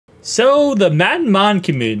So the Madden Mon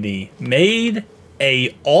community made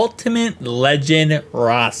a Ultimate Legend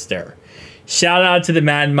roster. Shout out to the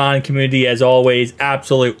Madden Mon community as always,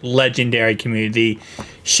 absolute legendary community.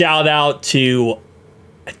 Shout out to,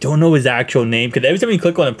 I don't know his actual name, because every time you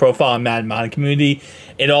click on a profile on Madden Mon community,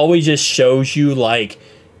 it always just shows you like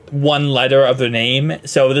one letter of the name.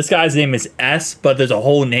 So this guy's name is S, but there's a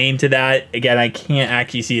whole name to that. Again, I can't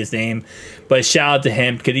actually see his name, but shout out to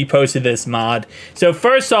him because he posted this mod. So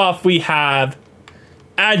first off, we have,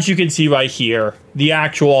 as you can see right here, the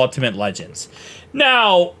actual Ultimate Legends.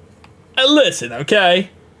 Now, listen, okay?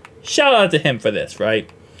 Shout out to him for this, right?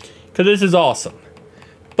 Because this is awesome.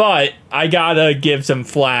 But I gotta give some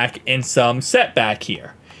flack and some setback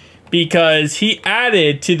here. Because he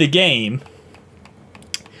added to the game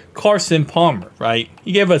Carson Palmer, right?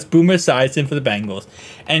 He gave us Boomer Esiason for the Bengals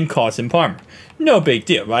and Carson Palmer. No big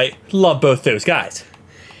deal, right? Love both those guys.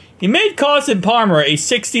 He made Carson Palmer a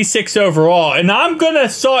 66 overall, and I'm gonna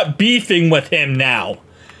start beefing with him now.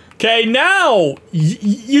 Okay, now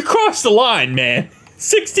you crossed the line, man.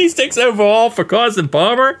 66 overall for Carson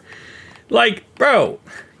Palmer? Like, bro,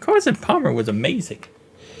 Carson Palmer was amazing.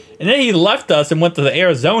 And then he left us and went to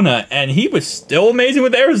Arizona, and he was still amazing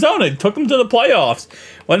with Arizona. Took him to the playoffs.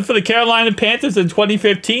 Went for the Carolina Panthers in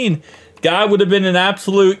 2015. Guy would have been an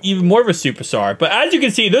absolute, even more of a superstar. But as you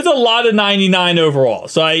can see, there's a lot of 99 overall.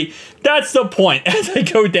 So that's the point. As I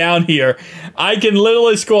go down here, I can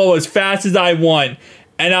literally scroll as fast as I want,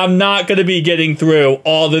 and I'm not going to be getting through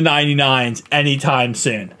all the 99s anytime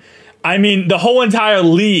soon. I mean, the whole entire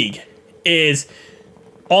league is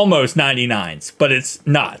almost 99s, but it's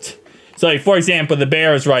not. So, like, for example, the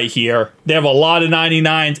Bears right here, they have a lot of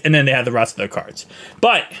 99s, and then they have the rest of their cards.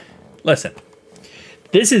 But, listen,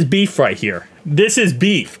 this is beef right here. This is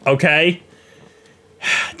beef, okay?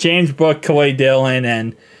 James Brooke, Kawhi Dillon,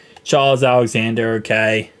 and Charles Alexander,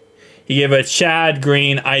 okay? He gave us Chad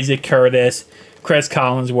Green, Isaac Curtis, Chris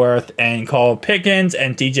Collinsworth, and Carl Pickens,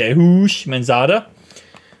 and TJ Manzada,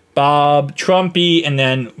 Bob Trumpy, and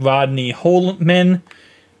then Rodney Holtman,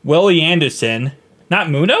 Willie Anderson, not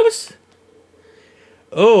Munoz?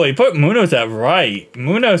 Oh, he put Munoz at right.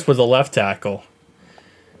 Munoz was a left tackle.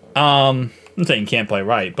 I'm saying he can't play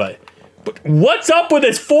right, but what's up with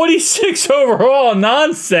this 46 overall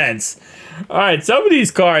nonsense? All right, some of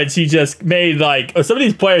these cards he just made like, or some of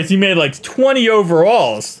these players he made like 20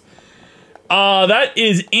 overalls. That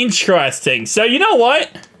is interesting. So you know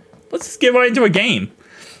what? Let's just get right into a game.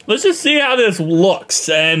 Let's just see how this looks.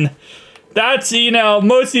 And that's, you know,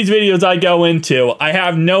 most of these videos I go into, I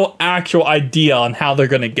have no actual idea on how they're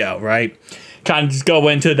going to go, right? Kind of just go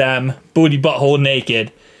into them, booty butthole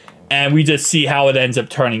naked, and we just see how it ends up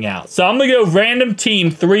turning out. So I'm going to go random team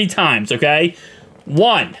 3 times, okay?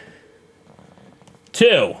 1,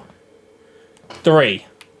 2, 3.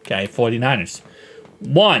 Okay, 49ers.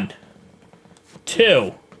 1,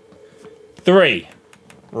 2, 3.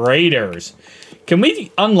 Raiders. Can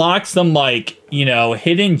we unlock some, like, you know,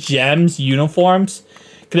 hidden gems uniforms?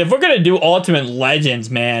 Because if we're going to do Ultimate Legends,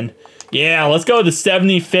 man, yeah, let's go to the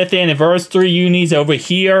 75th anniversary unis over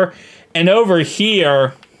here. And over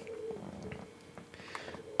here,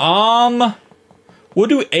 we'll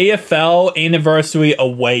do AFL anniversary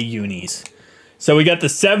away unis. So we got the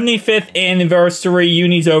 75th anniversary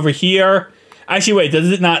unis over here. Actually, wait,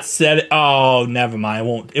 does it not set it? Oh, never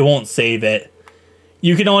mind. It won't save it.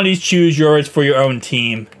 You can only choose yours for your own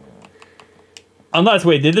team. Unless,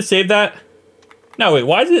 wait, did it save that? No, wait,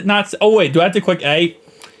 why is it not? Oh, wait, do I have to click A?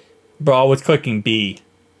 Bro, I was clicking B.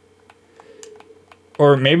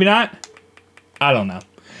 Or maybe not? I don't know.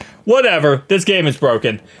 Whatever, this game is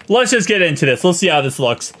broken. Let's just get into this. Let's see how this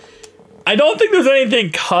looks. I don't think there's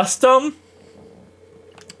anything custom.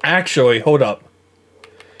 Actually, hold up.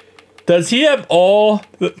 Does he have all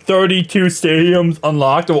 32 stadiums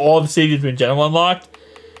unlocked, or all the stadiums in general unlocked?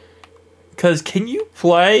 Because can you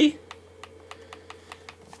play?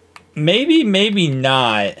 Maybe, maybe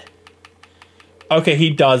not. Okay, he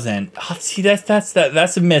doesn't. Oh, see,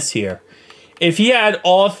 that's a miss here. If he had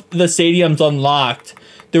all the stadiums unlocked,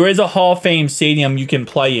 there is a Hall of Fame stadium you can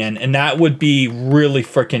play in, and that would be really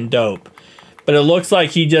freaking dope. But it looks like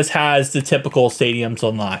he just has the typical stadiums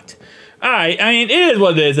unlocked. Alright, I mean, it is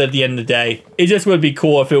what it is at the end of the day. It just would be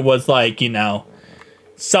cool if it was like, you know,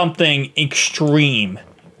 something extreme.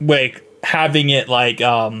 Like having it like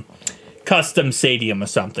custom stadium or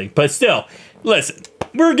something. But still, listen,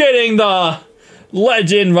 we're getting the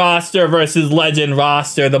legend roster versus legend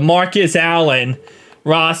roster. The Marcus Allen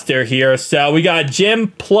roster here. So we got Jim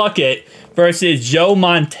Plunkett versus Joe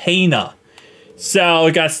Montana. So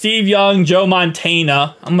we got Steve Young, Joe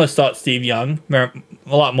Montana. I'm going to start Steve Young.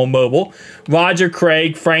 a lot more mobile. Roger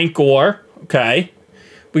Craig, Frank Gore. Okay.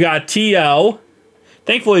 We got T.O.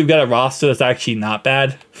 Thankfully, we've got a roster that's actually not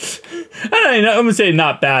bad. I don't know, I'm going to say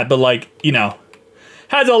not bad, but like, you know,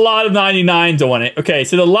 has a lot of 99s on it. Okay,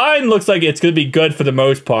 so the line looks like it's going to be good for the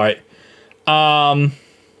most part.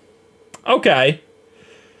 Okay.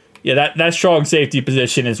 Yeah, that strong safety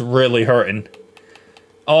position is really hurting.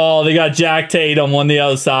 Oh, they got Jack Tatum on the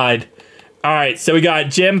other side. All right, so we got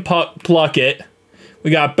Jim Pluckett. We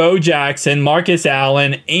got Bo Jackson, Marcus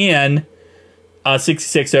Allen, and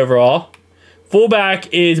 66 overall.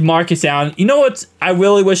 Fullback is Marcus Allen. You know what I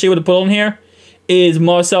really wish they would have put on here? Is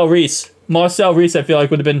Marcel Reese. Marcel Reese, I feel like,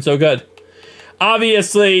 would have been so good.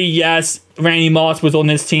 Obviously, yes, Randy Moss was on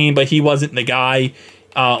this team, but he wasn't the guy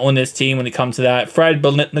on this team when it comes to that. Fred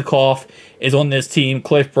Biletnikoff is on this team.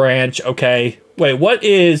 Cliff Branch, okay. Wait, what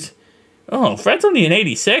is... Oh, Fred's only an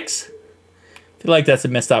 86? I feel like that's a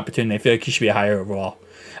missed opportunity. I feel like he should be a higher overall.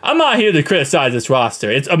 I'm not here to criticize this roster.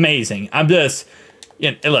 It's amazing. I'm just...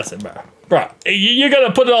 You know, listen, bro, you're going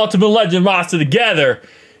to put an Ultimate Legend roster together.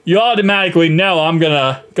 You automatically know I'm going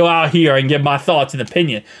to go out here and give my thoughts and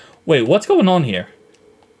opinion. Wait, what's going on here?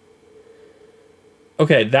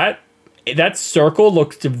 Okay, that circle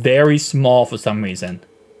looks very small for some reason.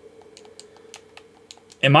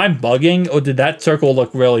 Am I bugging, or did that circle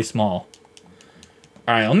look really small?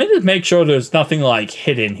 Alright, let me just make sure there's nothing, like,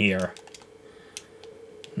 hidden here.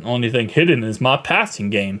 The only thing hidden is my passing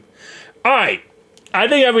game. Alright. I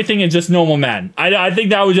think everything is just normal Madden. I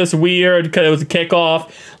think that was just weird because it was a kickoff.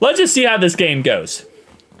 Let's just see how this game goes.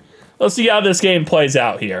 Let's see how this game plays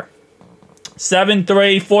out here. 7-3,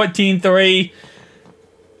 14-3.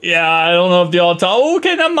 Yeah, I don't know if the all-time... Oh,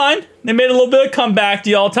 okay, never mind. They made a little bit of comeback,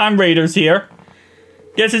 the all-time Raiders here.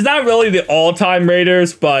 Yes, it's not really the all-time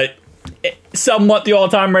Raiders, but somewhat the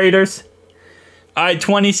all-time Raiders. All right,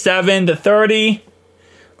 27-30.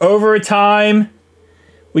 Overtime.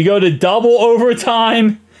 We go to double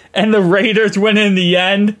overtime, and the Raiders win in the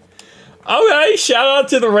end. Okay, shout out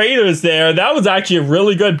to the Raiders there. That was actually a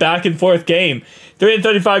really good back-and-forth game.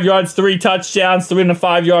 335 yards, 3 touchdowns,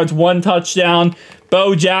 305 yards, 1 touchdown.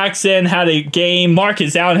 Bo Jackson had a game.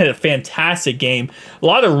 Marcus Allen had a fantastic game. A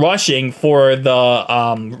lot of rushing for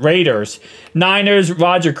the Raiders. Niners,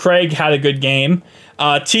 Roger Craig had a good game.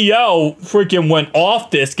 T.O. freaking went off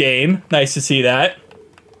this game. Nice to see that.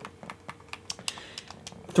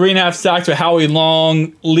 3.5 sacks with Howie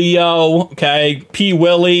Long, Leo, okay, P.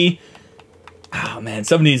 Willie. Oh, man,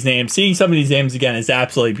 some of these names. Seeing some of these names again is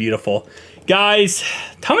absolutely beautiful. Guys,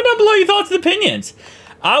 tell me down below your thoughts and opinions.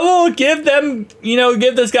 I will give them, you know,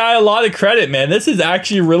 give this guy a lot of credit, man. This is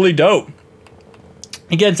actually really dope.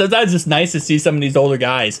 Again, sometimes it's nice to see some of these older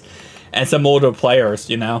guys and some older players,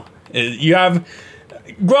 you know. You have...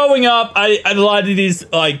 Growing up, a lot of these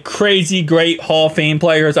like crazy great Hall of Fame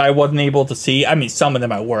players I wasn't able to see. I mean, some of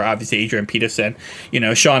them I were, obviously Adrian Peterson, you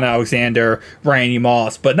know, Sean Alexander, Randy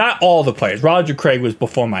Moss, but not all the players. Roger Craig was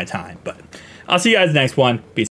before my time, but I'll see you guys next one. Peace.